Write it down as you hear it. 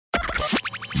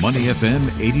Money FM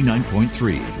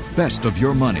 89.3. Best of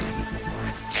your money.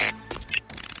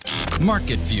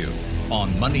 Market View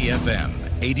on Money FM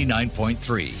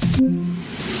 89.3.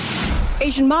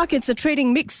 Asian markets are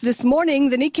trading mixed this morning.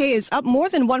 The Nikkei is up more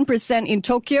than 1% in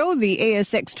Tokyo. The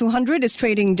ASX 200 is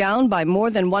trading down by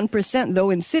more than 1%, though,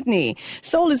 in Sydney.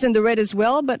 Seoul is in the red as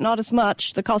well, but not as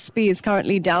much. The Kospi is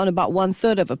currently down about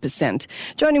 1/3%.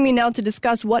 Joining me now to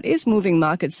discuss what is moving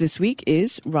markets this week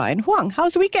is Ryan Huang.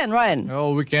 How's the weekend, Ryan?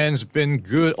 Oh, weekend's been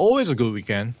good. Always a good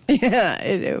weekend. Yeah,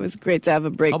 it was great to have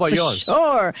a break. How about yours?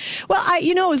 Sure. Well,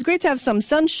 it was great to have some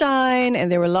sunshine,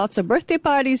 and there were lots of birthday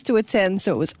parties to attend,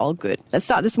 so it was all good. Let's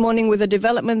start this morning with a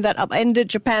development that upended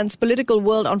Japan's political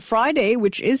world on Friday,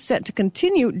 which is set to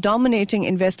continue dominating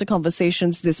investor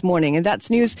conversations this morning. And that's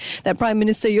news that Prime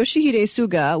Minister Yoshihide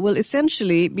Suga will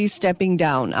essentially be stepping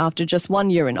down after just 1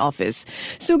 year in office.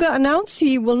 Suga announced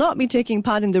he will not be taking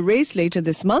part in the race later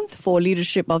this month for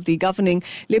leadership of the governing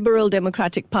Liberal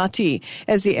Democratic Party,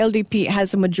 as the LDP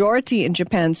has a majority in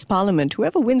Japan's parliament.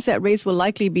 Whoever wins that race will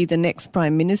likely be the next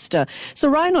Prime Minister. So,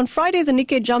 Ryan, on Friday, the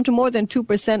Nikkei jumped to more than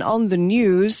 2% on the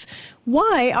news.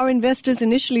 Why are investors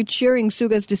initially cheering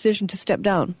Suga's decision to step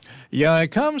down? Yeah, it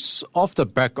comes off the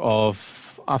back of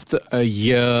after a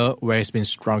year where he's been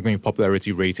struggling with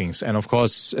popularity ratings. And of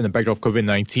course, in the backdrop of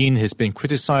COVID-19, he's been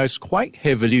criticized quite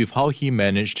heavily with how he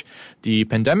managed the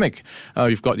pandemic.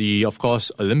 You've got the, of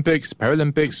course, Olympics,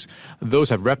 Paralympics. Those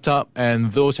have wrapped up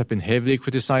and those have been heavily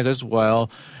criticized as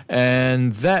well.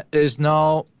 And that is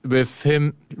now with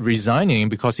him resigning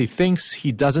because he thinks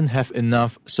he doesn't have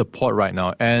enough support right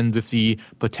now. And with the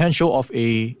potential of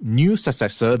a new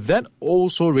successor, that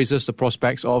also raises the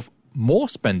prospects of more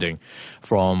spending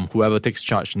from whoever takes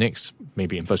charge next,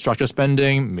 maybe infrastructure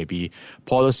spending, maybe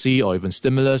policy or even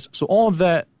stimulus. So all of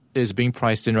that is being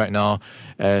priced in right now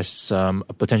as a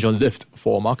potential lift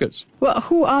for markets. Well,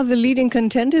 who are the leading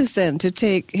contenders then to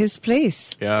take his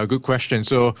place? Yeah, good question.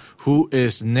 So who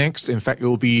is next? In fact, it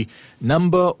will be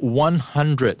number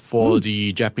 100 for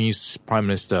the Japanese Prime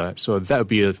Minister. So that would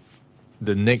be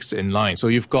the next in line. So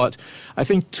you've got, I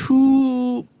think,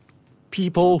 two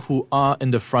people who are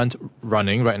in the front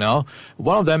running right now.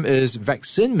 One of them is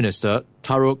Vaccine Minister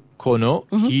Taro Kono.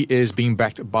 He is being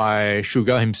backed by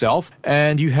Suga himself.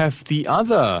 And you have the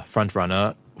other front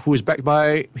runner who is backed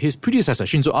by his predecessor,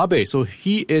 Shinzo Abe. So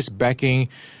he is backing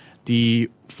the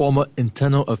former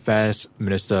Internal Affairs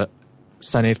Minister,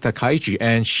 Sane Takaichi.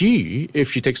 And she,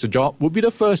 if she takes the job, would be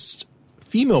the first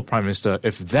female Prime Minister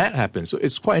if that happens. So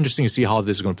it's quite interesting to see how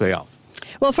this is going to play out.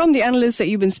 Well, from the analysts that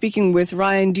you've been speaking with,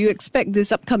 Ryan, do you expect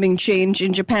this upcoming change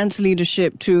in Japan's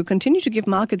leadership to continue to give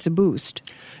markets a boost?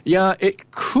 Yeah,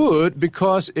 it could,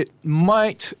 because it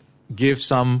might give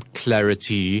some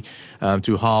clarity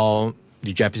to how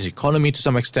the Japanese economy, to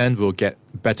some extent, will get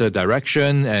better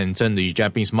direction and turn the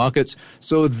Japanese markets.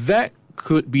 So that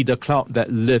could be the cloud that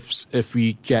lifts if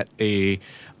we get a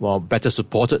better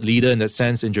supported leader in that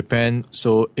sense in Japan.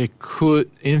 So it could,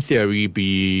 in theory,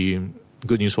 be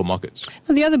good news for markets.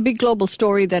 The other big global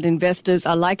story that investors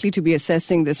are likely to be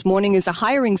assessing this morning is a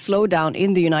hiring slowdown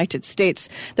in the United States.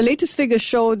 The latest figures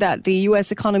show that the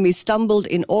U.S. economy stumbled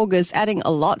in August, adding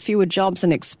a lot fewer jobs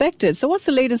than expected. So what's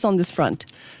the latest on this front?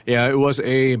 Yeah, it was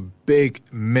a big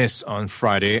miss on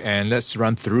Friday, and let's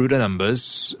run through the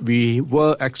numbers. We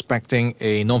were expecting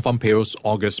a non-farm payrolls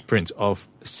August print of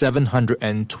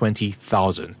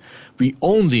 720,000. We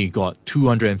only got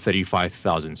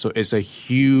 235,000. So it's a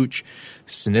huge,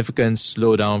 significant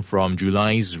slowdown from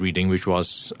July's reading, which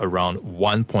was around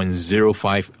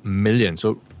 1.05 million.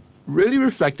 So really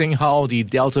reflecting how the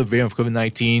Delta variant of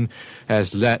COVID-19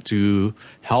 has led to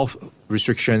health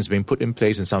restrictions being put in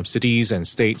place in some cities and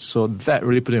states. So that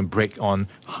really put a brake on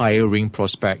hiring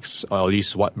prospects, or at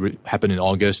least what happened in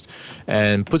August,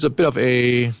 and puts a bit of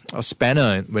a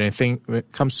spanner when it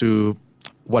comes to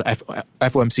what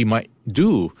FOMC might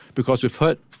do, because we've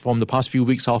heard from the past few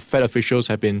weeks how Fed officials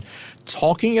have been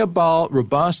talking about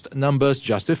robust numbers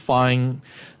justifying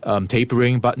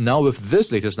tapering, but now with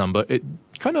this latest number, it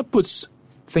kind of puts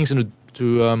things into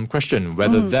question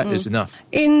whether that is enough.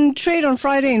 In trade on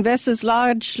Friday, investors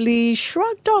largely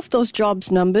shrugged off those jobs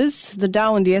numbers. The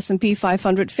Dow and the S&P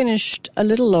 500 finished a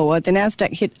little lower. The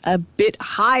Nasdaq hit a bit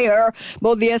higher.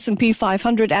 Both the S&P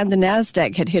 500 and the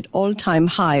Nasdaq had hit all-time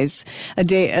highs a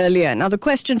day earlier. Now, the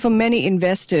question for many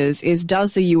investors is,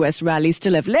 does the U.S. rally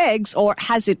still have legs, or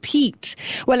has it peaked?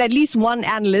 Well, at least one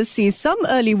analyst sees some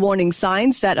early warning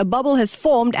signs that a bubble has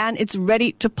formed and it's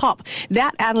ready to pop.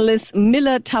 That analyst,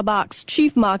 Miller Tabak's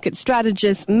chief market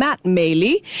strategist, Matt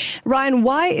Maley. Ryan,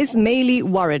 why is Maley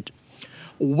worried?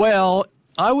 Well,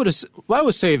 I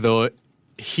would say, though,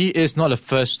 he is not the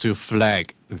first to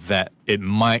flag that it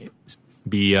might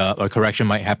be a correction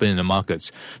might happen in the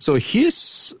markets. So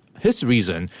his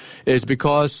reason is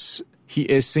because he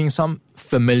is seeing some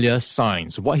familiar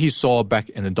signs. What he saw back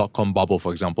in the dot-com bubble,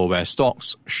 for example, where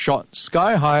stocks shot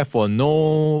sky high for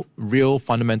no real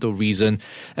fundamental reason,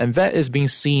 and that is being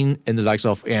seen in the likes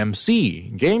of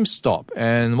AMC, GameStop,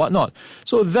 and whatnot.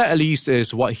 So that at least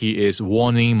is what he is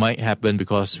warning might happen,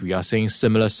 because we are seeing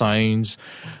similar signs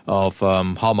of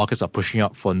how markets are pushing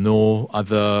up for no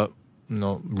other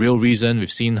real reason.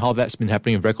 We've seen how that's been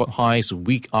happening in record highs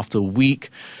week after week.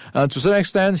 To a certain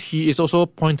extent, he is also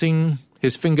pointing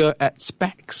his finger at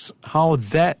SPACs, how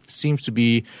that seems to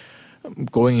be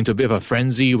going into a bit of a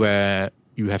frenzy where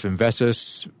you have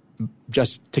investors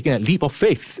just taking a leap of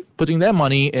faith, putting their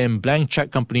money in blank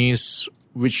check companies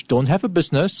which don't have a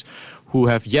business, who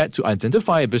have yet to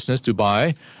identify a business to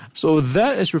buy. So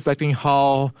that is reflecting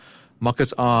how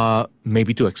markets are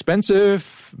maybe too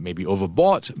expensive, maybe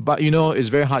overbought, but it's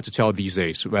very hard to tell these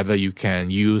days whether you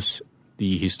can use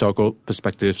the historical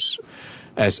perspectives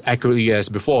as accurately as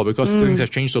before, because things have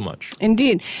changed so much.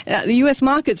 Indeed. The U.S.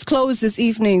 markets closed this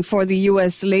evening for the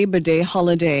U.S. Labor Day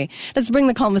holiday. Let's bring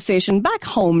the conversation back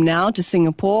home now to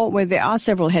Singapore, where there are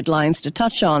several headlines to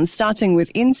touch on, starting with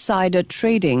insider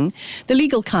trading, the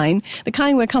legal kind, the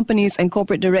kind where companies and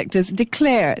corporate directors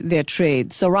declare their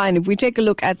trades. So, Ryan, if we take a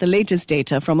look at the latest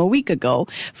data from a week ago,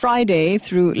 Friday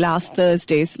through last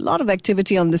Thursdays, a lot of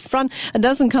activity on this front. A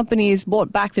dozen companies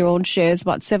bought back their own shares.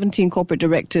 About 17 corporate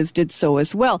directors did so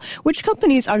as well. Which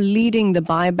companies are leading the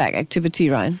buyback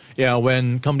activity, Ryan? Yeah,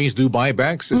 when companies do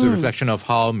buybacks, it's a reflection of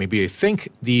how maybe they think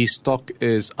the stock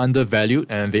is undervalued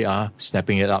and they are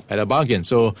snapping it up at a bargain.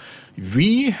 So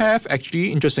we have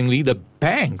actually, interestingly, the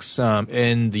banks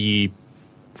in the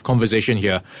conversation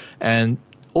here. And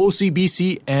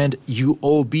OCBC and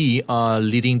UOB are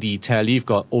leading the tally. You've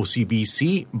got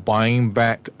OCBC buying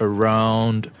back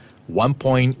around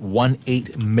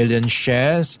 1.18 million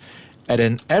shares at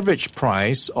an average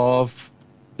price of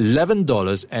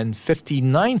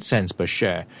 $11.59 per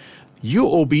share.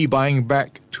 UOB buying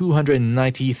back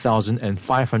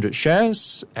 290,500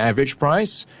 shares, average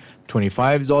price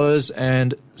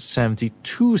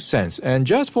 $25.72. And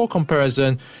just for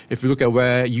comparison, if you look at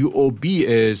where UOB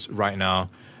is right now,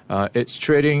 it's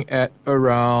trading at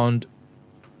around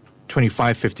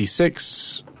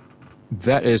 $25.56.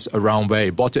 That is around where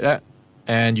it bought it at.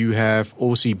 And you have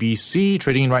OCBC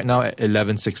trading right now at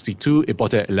 $11.62. It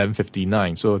bought it at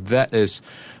 $11.59. So that is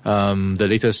the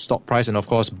latest stock price. And of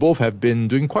course, both have been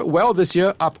doing quite well this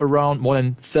year, up around more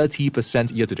than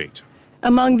 30% year to date.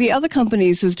 Among the other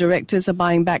companies whose directors are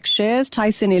buying back shares,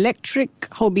 Tyson Electric,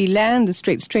 Hobby Land, the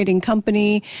Straits Trading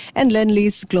Company, and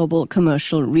Lendlease Global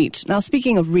Commercial REIT. Now,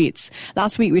 speaking of REITs,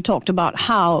 last week we talked about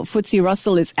how FTSE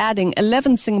Russell is adding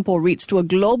 11 Singapore REITs to a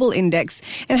global index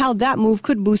and how that move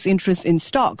could boost interest in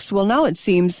stocks. Well, now it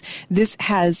seems this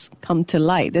has come to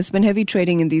light. There's been heavy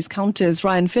trading in these counters.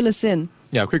 Ryan, fill us in.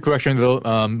 Yeah, quick correction though.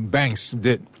 Banks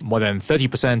did more than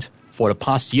 30% for the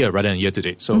past year rather than year to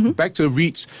date. So back to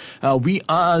REITs, we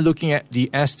are looking at the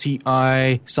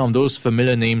STI, some of those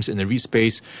familiar names in the REIT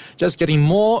space, just getting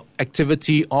more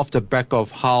activity off the back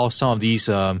of how some of these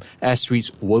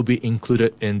S-REITs will be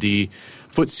included in the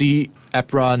FTSE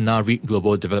EPRA Nareit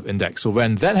Global Developed Index. So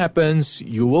when that happens,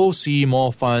 you will see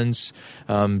more funds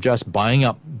just buying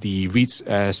up the REITs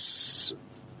as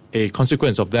a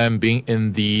consequence of them being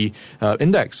in the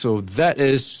index. So that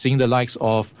is seeing the likes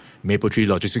of Mapletree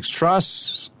Logistics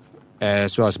Trust,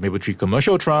 as well as Mapletree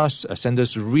Commercial Trust,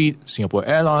 Ascendus REIT, Singapore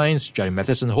Airlines, Jardine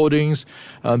Matheson Holdings.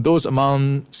 Those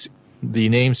among the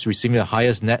names receiving the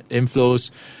highest net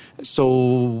inflows.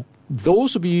 So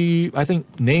those will be, I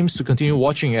think, names to continue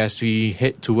watching as we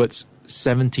head towards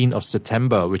 17th of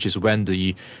September, which is when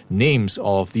the names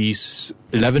of these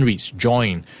 11 REITs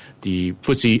join the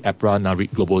FTSE EPRA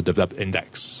Nareit Global Developed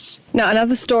Index. Now,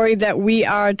 another story that we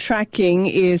are tracking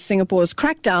is Singapore's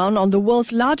crackdown on the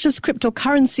world's largest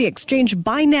cryptocurrency exchange,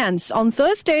 Binance. On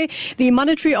Thursday, the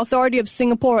Monetary Authority of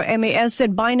Singapore, MAS,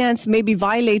 said Binance may be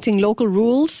violating local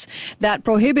rules that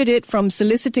prohibit it from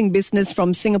soliciting business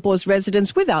from Singapore's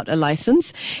residents without a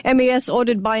license. MAS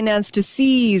ordered Binance to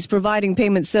cease providing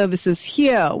payment services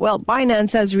here. Well,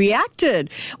 Binance has reacted.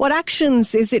 What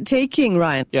actions is it taking,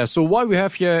 Ryan? Yeah, so what we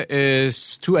have here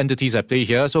is two entities at play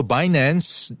here. So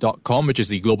Binance.com, which is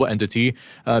the global entity,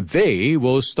 they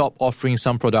will stop offering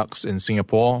some products in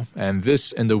Singapore. And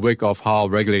this in the wake of how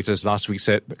regulators last week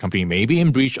said the company may be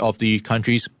in breach of the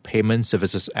country's Payment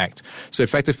Services Act. So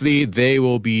effectively, they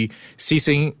will be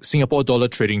ceasing Singapore dollar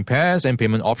trading pairs and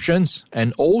payment options,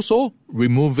 and also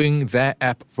removing their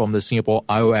app from the Singapore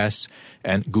iOS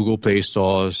and Google Play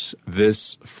stores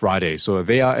this Friday. So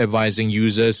they are advising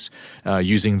users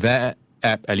using their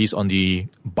app, at least on the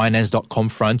Binance.com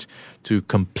front, to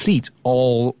complete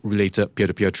all related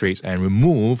peer-to-peer trades and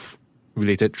remove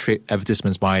related trade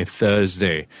advertisements by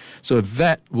Thursday. So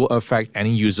that will affect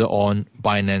any user on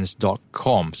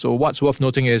Binance.com. So what's worth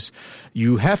noting is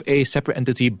you have a separate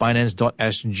entity,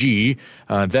 Binance.sg.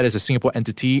 That is a Singapore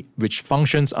entity which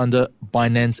functions under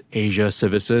Binance Asia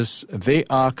Services. They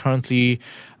are currently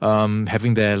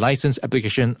having their license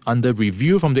application under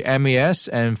review from the MAS,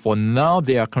 and for now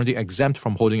they are currently exempt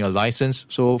from holding a license.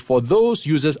 So for those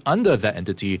users under that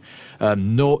entity,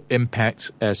 no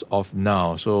impact as of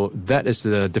now. So that is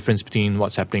the difference between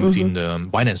what's happening between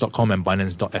Binance.com and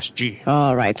Binance.sg.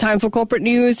 All right, time for corporate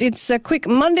news. It's a quick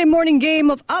Monday morning game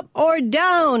of up or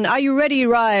down. Are you ready,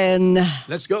 Ryan?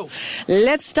 Let's go.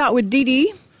 Let's start with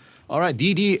Didi. All right,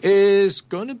 Didi is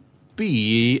going to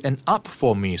be an up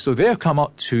for me. So they have come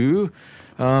out to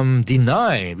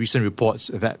deny recent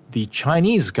reports that the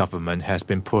Chinese government has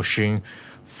been pushing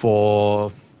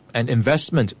for an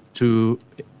investment to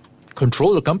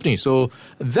control the company. So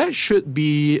that should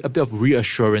be a bit of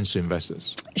reassurance to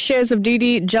investors. Shares of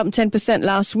Didi jumped 10%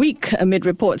 last week amid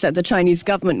reports that the Chinese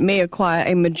government may acquire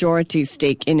a majority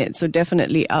stake in it. So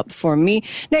definitely up for me.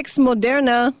 Next,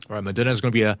 Moderna. All right, Moderna is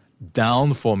going to be a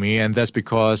down for me, and that's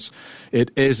because it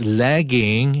is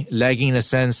lagging in the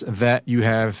sense that you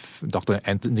have Dr.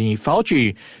 Anthony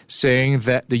Fauci saying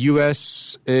that the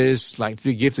US is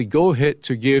likely to give the go-ahead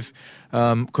to give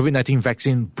COVID-19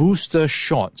 vaccine booster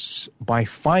shots by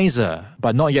Pfizer,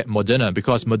 but not yet Moderna,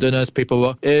 because Moderna's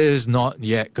paperwork is not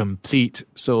yet complete.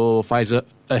 So Pfizer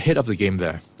ahead of the game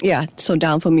there. Yeah, so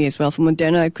down for me as well. For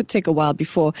Moderna, it could take a while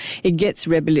before it gets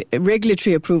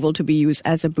regulatory approval to be used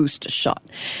as a booster shot.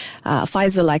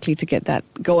 Pfizer likely to get that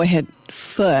go-ahead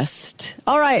first.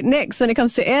 All right, next, when it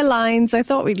comes to airlines, I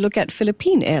thought we'd look at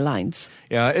Philippine Airlines.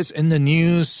 Yeah, it's in the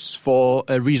news for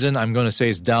a reason. I'm going to say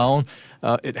it's down.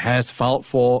 It has filed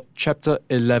for Chapter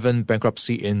 11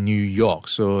 bankruptcy in New York.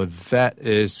 So that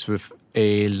is with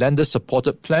a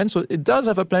lender-supported plan. So it does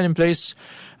have a plan in place,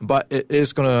 but it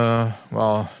is going to,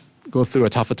 go through a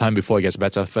tougher time before it gets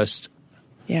better first.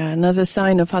 Yeah, another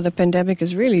sign of how the pandemic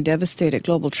has really devastated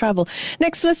global travel.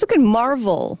 Next, let's look at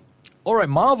Marvel. All right,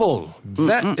 Marvel.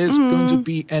 That is going to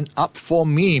be an up for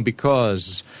me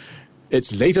because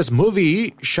its latest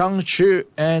movie, Shang-Chi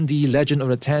and the Legend of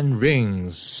the Ten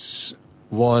Rings,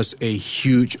 was a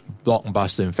huge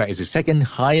blockbuster. In fact, it's the second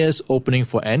highest opening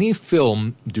for any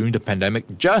film during the pandemic,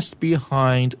 just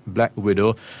behind Black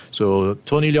Widow. So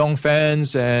Tony Leung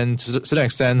fans and to a certain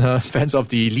extent fans of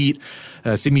the lead,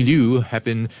 Simu Liu, have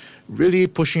been really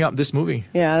pushing up this movie.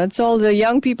 Yeah, that's all the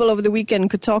young people over the weekend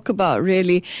could talk about,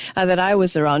 really, that I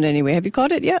was around anyway. Have you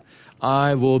caught it yet?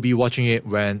 I will be watching it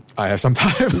when I have some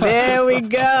time. There we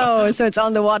go. So it's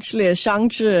on the watch list.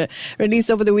 Shang-Chi,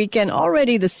 released over the weekend,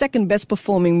 already the second best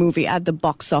performing movie at the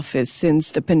box office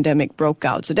since the pandemic broke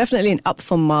out. So definitely an up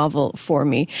for Marvel for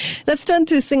me. Let's turn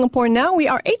to Singapore now. We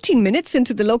are 18 minutes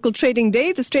into the local trading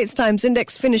day. The Straits Times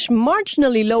Index finished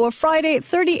marginally lower Friday at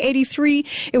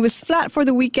 30.83. It was flat for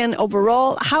the weekend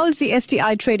overall. How is the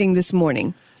STI trading this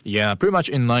morning? Yeah, pretty much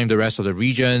in line with the rest of the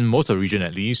region, most of the region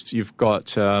at least. You've got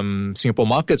Singapore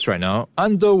markets right now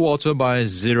underwater by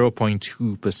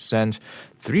 0.2%.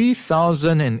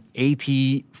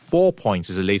 3,084 points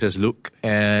is the latest look.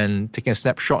 And taking a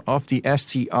snapshot of the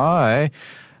STI,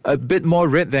 a bit more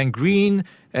red than green.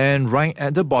 And right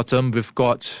at the bottom, we've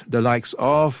got the likes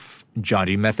of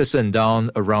Jardine Matheson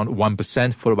down around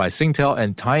 1%, followed by Singtel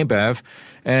and ThaiBev.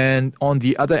 And on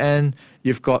the other end,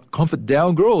 you've got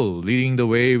ComfortDelGro leading the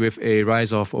way with a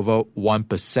rise of over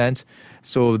 1%.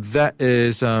 So that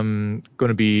is going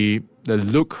to be the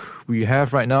look we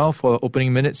have right now for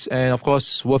opening minutes. And of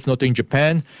course, worth noting,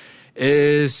 Japan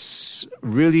is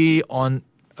really on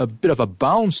a bit of a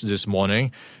bounce this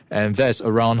morning. And that's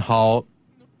around how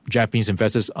Japanese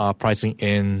investors are pricing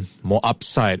in more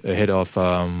upside ahead of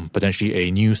potentially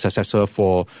a new successor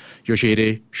for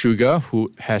Yoshihide Suga,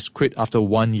 who has quit after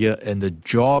 1 year in the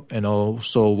job. And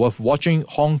also worth watching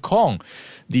Hong Kong.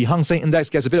 The Hang Seng Index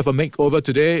gets a bit of a makeover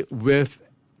today with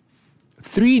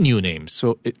 3 new names.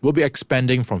 So it will be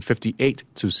expanding from 58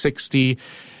 to 60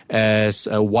 as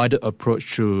a wider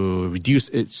approach to reduce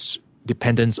its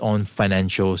dependence on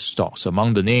financial stocks.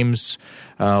 Among the names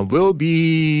will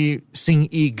be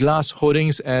Xingyi Glass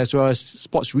Holdings as well as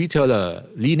sports retailer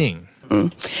Li Ning.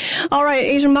 All right,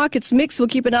 Asian markets mix. We'll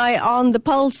keep an eye on the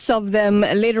pulse of them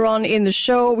later on in the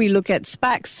show. We look at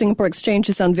SPACs. Singapore Exchange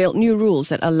has unveiled new rules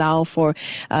that allow for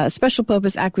special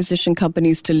purpose acquisition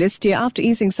companies to list here after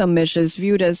easing some measures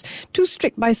viewed as too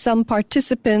strict by some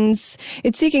participants.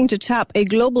 It's seeking to tap a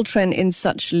global trend in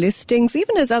such listings,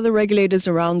 even as other regulators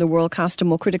around the world cast a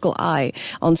more critical eye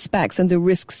on SPACs and the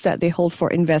risks that they hold for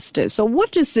investors. So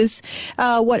what does this,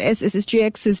 what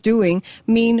SSGX is doing,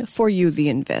 mean for you, the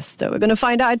investor? We're going to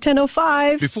find out at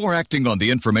 10:05. Before acting on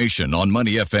the information on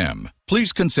Money FM,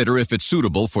 please consider if it's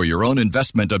suitable for your own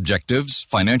investment objectives,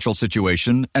 financial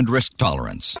situation, and risk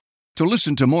tolerance. To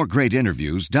listen to more great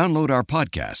interviews, download our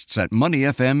podcasts at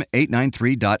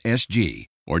moneyfm893.sg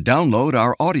or download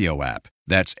our audio app.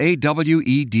 That's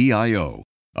AWEDIO.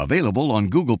 Available on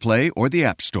Google Play or the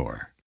App Store.